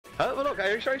Well, look,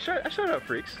 I showed out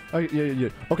freaks. Oh, yeah.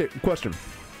 Okay, question.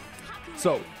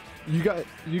 So, you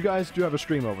guys do have a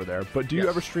stream over there, but do you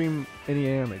ever stream any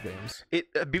anime games?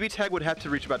 BBTAG would have to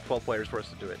reach about 12 players for us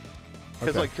to do it.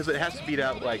 Because Okay. it has to beat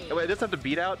out, like, it doesn't have to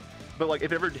beat out, but like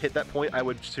if it ever hit that point, I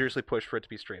would seriously push for it to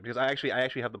be streamed because I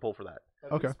actually have the pull for that.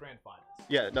 Okay. Grand finals.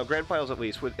 Yeah, no, grand finals at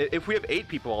least. If we have 8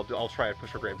 people, I'll try and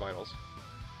push for grand finals.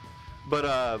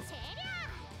 But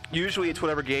usually it's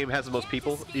whatever game has the most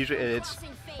people. Usually it's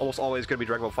almost always going to be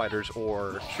Dragon Ball FighterZ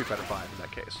or Street Fighter V in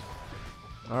that case.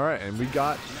 All right, and we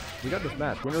got this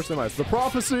match. Winner semis. The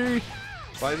Prophecy.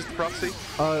 Why is this the Prophecy?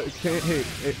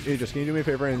 Hey, just can you do me a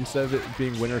favor? Instead of it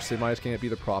being winner semis, can it be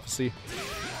the Prophecy?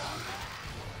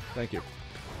 Thank you.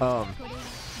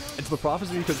 It's the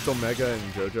Prophecy because it's Omega and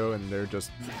JoJo, and they're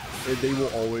just they will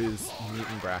always meet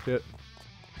in bracket.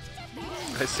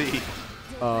 I see.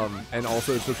 And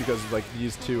also it's just because like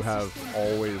these two have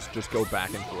always just go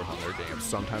back and forth on their games.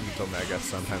 Sometimes it's Omega,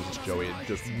 sometimes it's Joey. It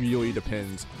just really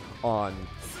depends on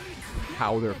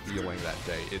how they're feeling that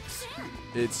day.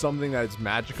 It's something that's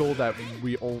magical that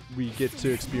we get to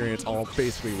experience all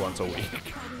basically once a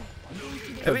week.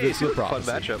 I mean, it's a fun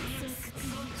matchup.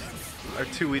 Our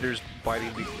 2 leaders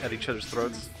biting at each other's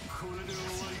throats.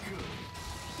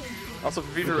 Also,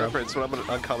 for future reference, when I'm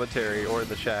on commentary or in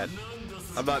the chat,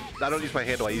 I don't use my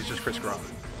handle. I use just Chris Grom.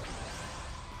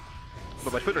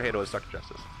 But my Twitter handle is Dr.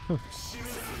 Justice.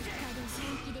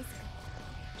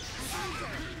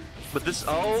 But this,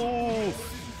 oh!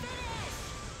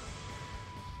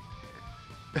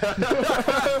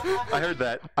 I heard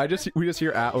that. We just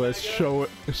hear Atlas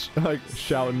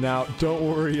shouting out, "Don't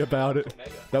worry about it."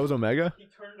 That was Omega? He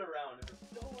turned around and said,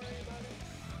 "Don't worry about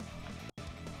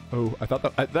it." Oh, I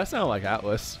thought that sounded like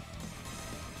Atlas.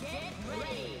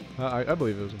 I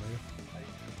believe it was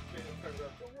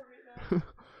Omega.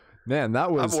 Man,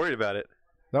 that was. I'm worried about it.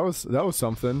 That was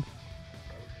something.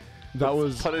 That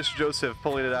was Punish Joseph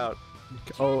pulling it out.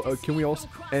 Oh, can we also?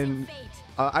 And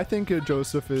I think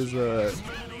Joseph is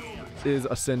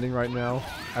ascending right now,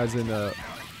 as in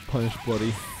Punish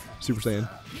Bloody Super Saiyan.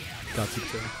 God,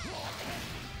 Super Saiyan.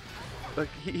 Like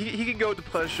he can go to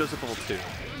Punish Joseph level 2.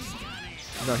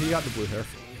 No, he got the blue hair.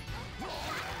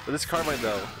 But this Carmine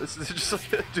though, this is just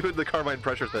like doing the Carmine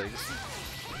pressure things.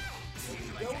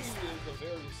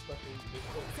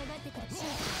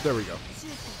 There we go.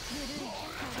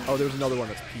 Oh, there's another one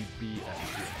that's PB.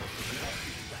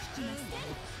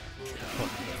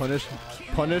 Punish.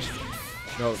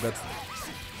 No, that's.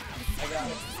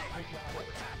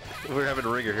 We're having a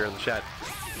ringer here in the chat.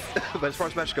 But as far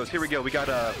as match goes, here we go. We got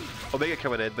Omega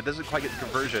coming in, but doesn't quite get the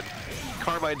conversion.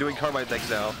 Carmine doing Carmine things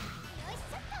now.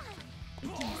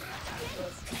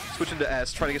 Switching to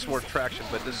S, trying to get some more traction,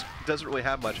 but doesn't really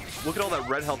have much. Look at all that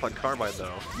red health on Carmine,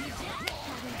 though.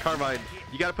 Carmine,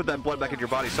 you gotta put that blood back in your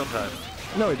body sometime.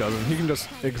 No, he doesn't. He can just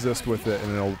exist with it,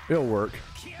 and it'll work.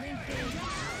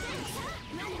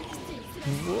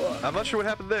 I'm not sure what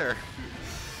happened there.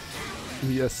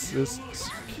 The assists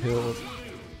killed.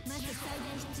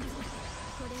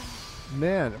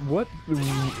 Man,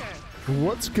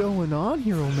 what's going on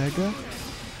here, Omega?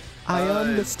 I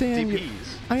understand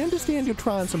DPs. I understand you're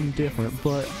trying something different,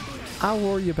 but I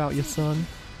worry about you, son.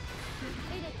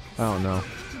 I don't know.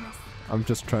 I'm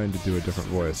just trying to do a different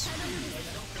voice.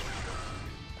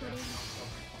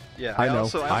 Yeah, I know.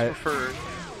 I prefer.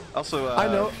 Also, I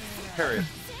know. Harriet.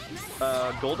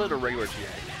 Golden or regular GA?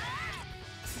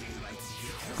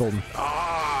 Golden.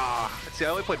 Ah! See, I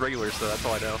only played regulars, so that's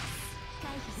all I know.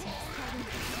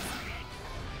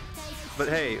 But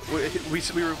hey, we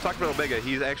were talking about Omega.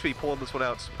 He's actually pulling this one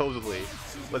out, supposedly.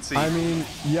 Let's see. I mean,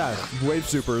 yeah, wave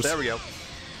supers. There we go.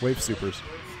 Wave supers.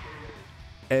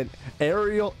 And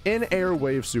in-air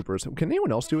wave supers. Can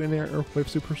anyone else do in-air wave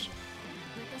supers?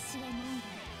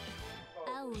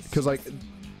 Because, like,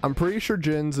 I'm pretty sure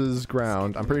Jin's is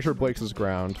ground. I'm pretty sure Blake's is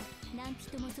ground.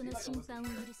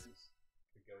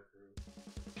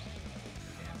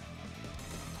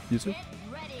 Yuzu?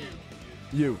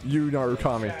 You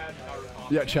Narukami.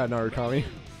 Yeah, Chad Narukami.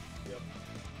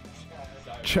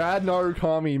 Chad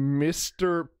Narukami,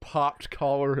 Mr. Popped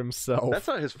Collar himself. That's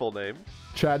not his full name.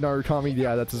 Chad Narukami,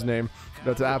 yeah, that's his name.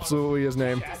 That's absolutely his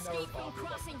name.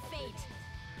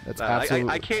 That's absolutely.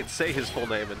 I can't say his full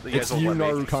name. And It's you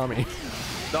Narukami.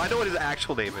 No, I know what his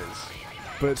actual name is.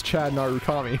 But it's Chad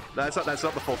Narukami. No, that's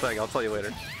not the full thing. I'll tell you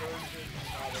later.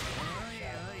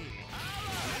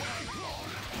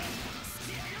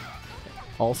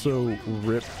 Also,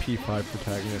 rip P5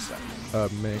 protagonist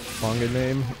manga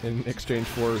name in exchange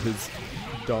for his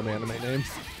dumb anime name.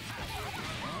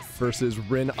 Versus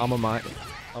Rin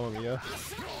Amamiya.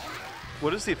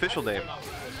 What is the official name?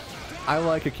 I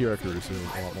like Akira Kurusu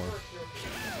a lot more.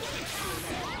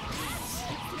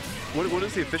 What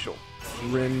is the official?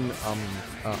 Rin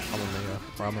Amamaya,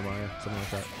 or Amamaya, something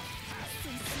like that.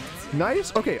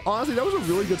 Nice. Okay, honestly, that was a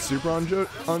really good super on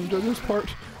JoJo's part.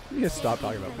 We need to stop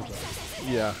talking about this.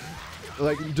 Yeah,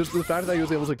 like just the fact that he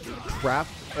was able to crap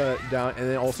down and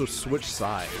then also switch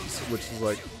sides, which is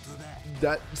like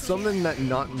something that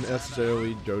not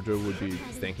necessarily JoJo would be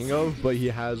thinking of, but he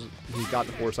got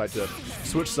the foresight to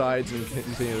switch sides and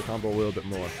continue the combo a little bit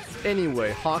more.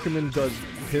 Anyway, Hakumen does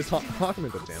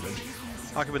damage.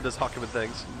 Hakumen does Hakumen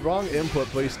things. Wrong input,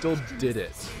 but he still did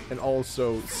it. And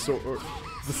also,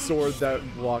 the sword that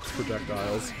blocks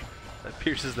projectiles. That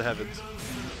pierces the heavens.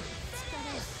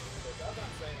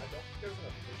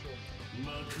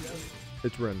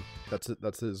 It's Rin. That's it.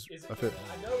 That's his.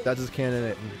 That's his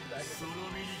canon.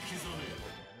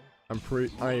 I'm pretty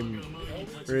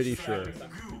sure.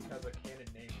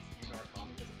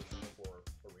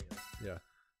 Yeah.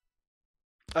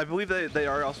 I believe they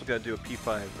are also going to do a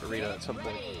P5 arena at some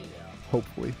point.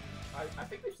 Hopefully. I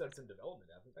think they've said it's in development,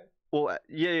 haven't they? Well,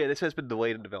 yeah, they said it's been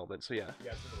delayed in development, so yeah.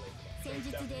 Yeah, it's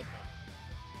in development.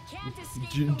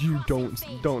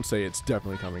 You don't say it's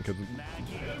definitely coming, because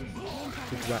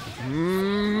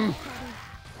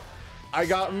I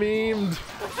got memed.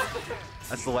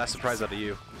 That's the last surprise out of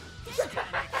you.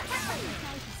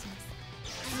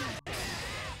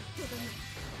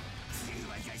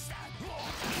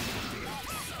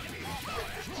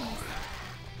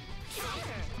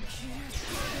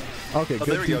 Okay, Oh, good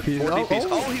there we go. DP. 4 DPs.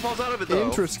 Oh, Oh, he falls out of it though.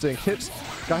 interesting.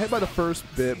 Got hit by the first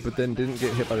bit, but then didn't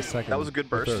get hit by the second. That was a good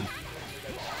burst.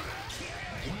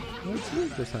 Let's see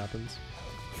if this happens.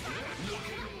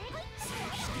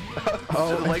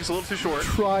 Oh, the leg's a little too short.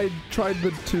 Tried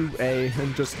the 2A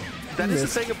and just That missed.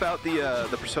 is the thing about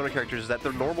the Persona characters, is that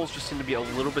their normals just seem to be a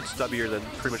little bit stubbier than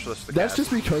pretty much the rest of the That's cast.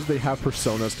 just because they have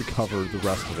personas to cover the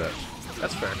rest of it.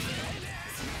 That's fair.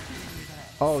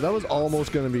 Oh, that was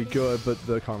almost going to be good, but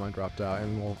the Carmine dropped out,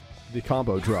 and well, the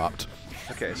combo dropped.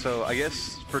 Okay, so I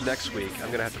guess for next week, I'm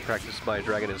going to have to practice my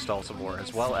Dragon install some more,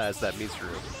 as well as that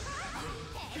Mitsuru.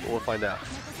 We'll find out.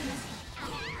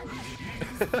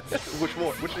 Which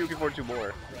more? Which are you looking forward to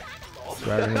more?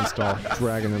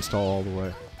 Dragon install all the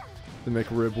way. The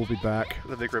McRib will be back.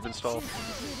 The big rib install.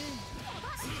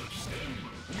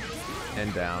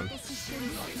 And down.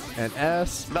 And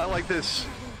S. Not like this.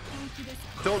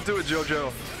 Don't do it,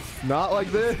 JoJo. Not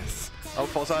like this. Oh,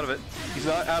 falls out of it. He's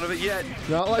not out of it yet.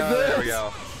 Not like this. There we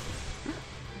go.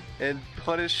 And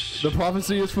punish. The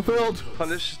prophecy is fulfilled.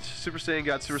 Punished Super Saiyan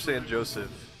God Super Saiyan Joseph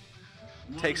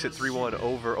takes it 3-1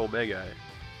 over Omega.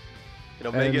 And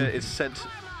Omega And is sent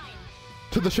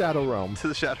to the Shadow Realm. to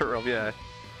the Shadow Realm, yeah.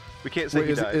 We can't say Wait,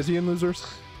 he died. is he in losers?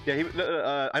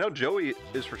 Yeah, I know Joey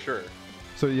is for sure.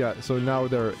 So yeah, so now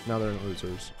they're in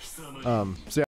losers. So yeah.